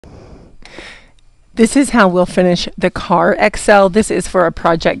This is how we'll finish the car Excel. This is for a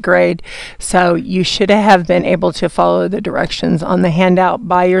project grade, so you should have been able to follow the directions on the handout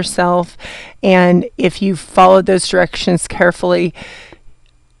by yourself, and if you followed those directions carefully,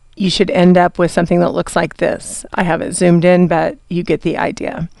 you should end up with something that looks like this. I have it zoomed in, but you get the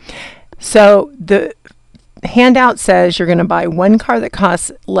idea. So the handout says you're going to buy one car that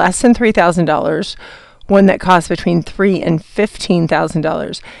costs less than $3,000, one that costs between $3,000 and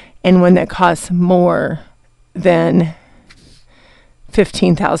 $15,000, and one that costs more than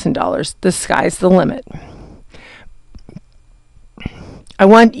 $15,000. The sky's the limit.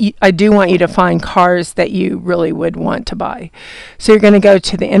 I do want you to find cars that you really would want to buy. So you're going to go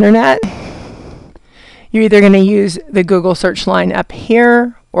to the internet. You're either going to use the Google search line up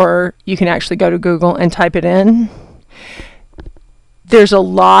here, or you can actually go to Google and type it in. There's a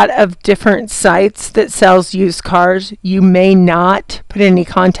lot of different sites that sells used cars. You may not put any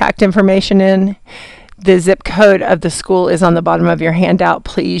contact information in. The zip code of the school is on the bottom of your handout.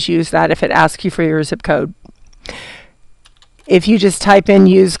 Please use that if it asks you for your zip code. If you just type in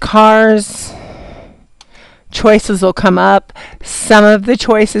used cars, choices will come up. Some of the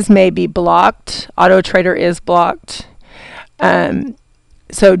choices may be blocked. Auto Trader is blocked.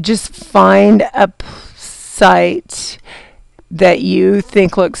 So just find a site that you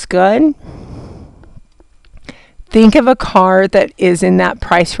think looks good. Think of a car that is in that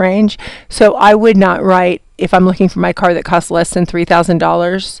price range. So I would not write, if I'm looking for my car that costs less than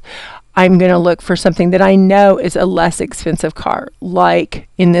 $3,000, I'm going to look for something that I know is a less expensive car. Like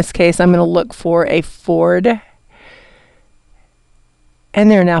in this case, I'm going to look for a Ford,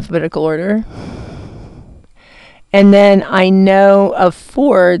 and they're in alphabetical order. And then I know of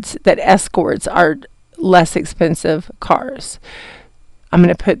Fords that Escorts are less expensive cars. I'm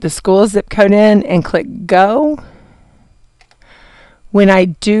going to put the school zip code in and click go. When I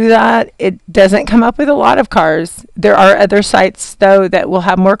do that, it doesn't come up with a lot of cars. There are other sites though that will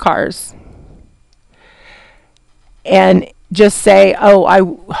have more cars. And just say, oh, I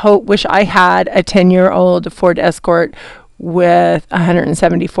wish I had a 10-year-old Ford Escort with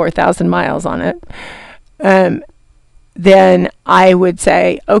 174,000 miles on it. Then I would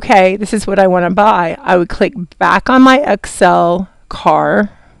say, okay, this is what I want to buy. I would click back on my Excel car.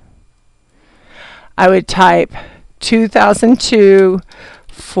 I would type 2002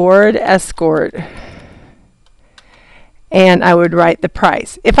 Ford Escort, and I would write the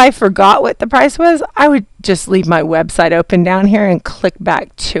price. If I forgot what the price was, I would just leave my website open down here and click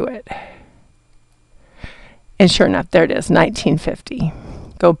back to it. And sure enough, there it is,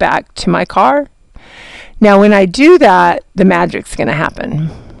 $19.50. Go back to my car. Now when I do that, the magic's going to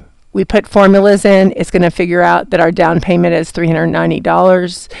happen. We put formulas in. It's going to figure out that our down payment is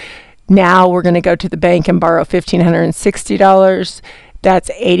 $390. Now we're going to go to the bank and borrow $1,560.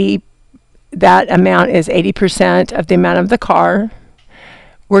 That's 80. That amount is 80% of the amount of the car.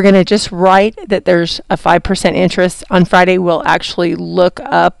 We're going to just write that there's a 5% interest. On Friday, we'll actually look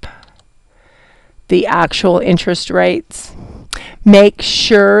up the actual interest rates. Make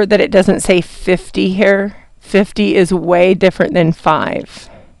sure that it doesn't say 50 here. 50 is way different than 5.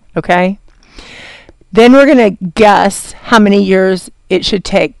 Okay? Then we're going to guess how many years it should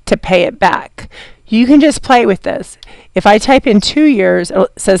take to pay it back. You can just play with this. If I type in 2 years, it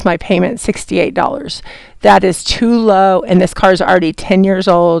says my payment $68. That is too low, and this car is already 10 years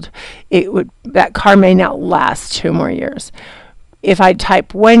old. That car may not last 2 more years. If I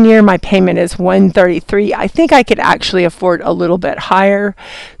type 1 year, my payment is $133. I think I could actually afford a little bit higher.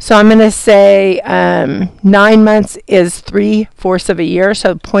 So I'm going to say 9 months is 3/4 of a year,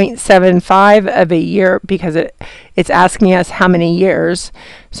 so 0.75 of a year, because it's asking us how many years.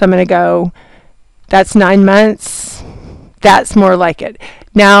 So I'm going to go, that's 9 months. That's more like it.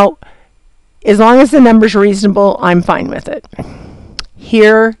 Now, as long as the number's reasonable, I'm fine with it.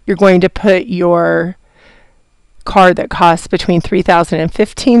 Here, you're going to put your car that costs between $3,000 and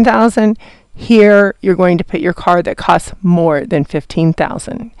 $15,000. Here, you're going to put your car that costs more than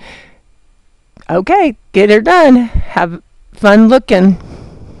 $15,000. Okay, get her done. Have fun looking.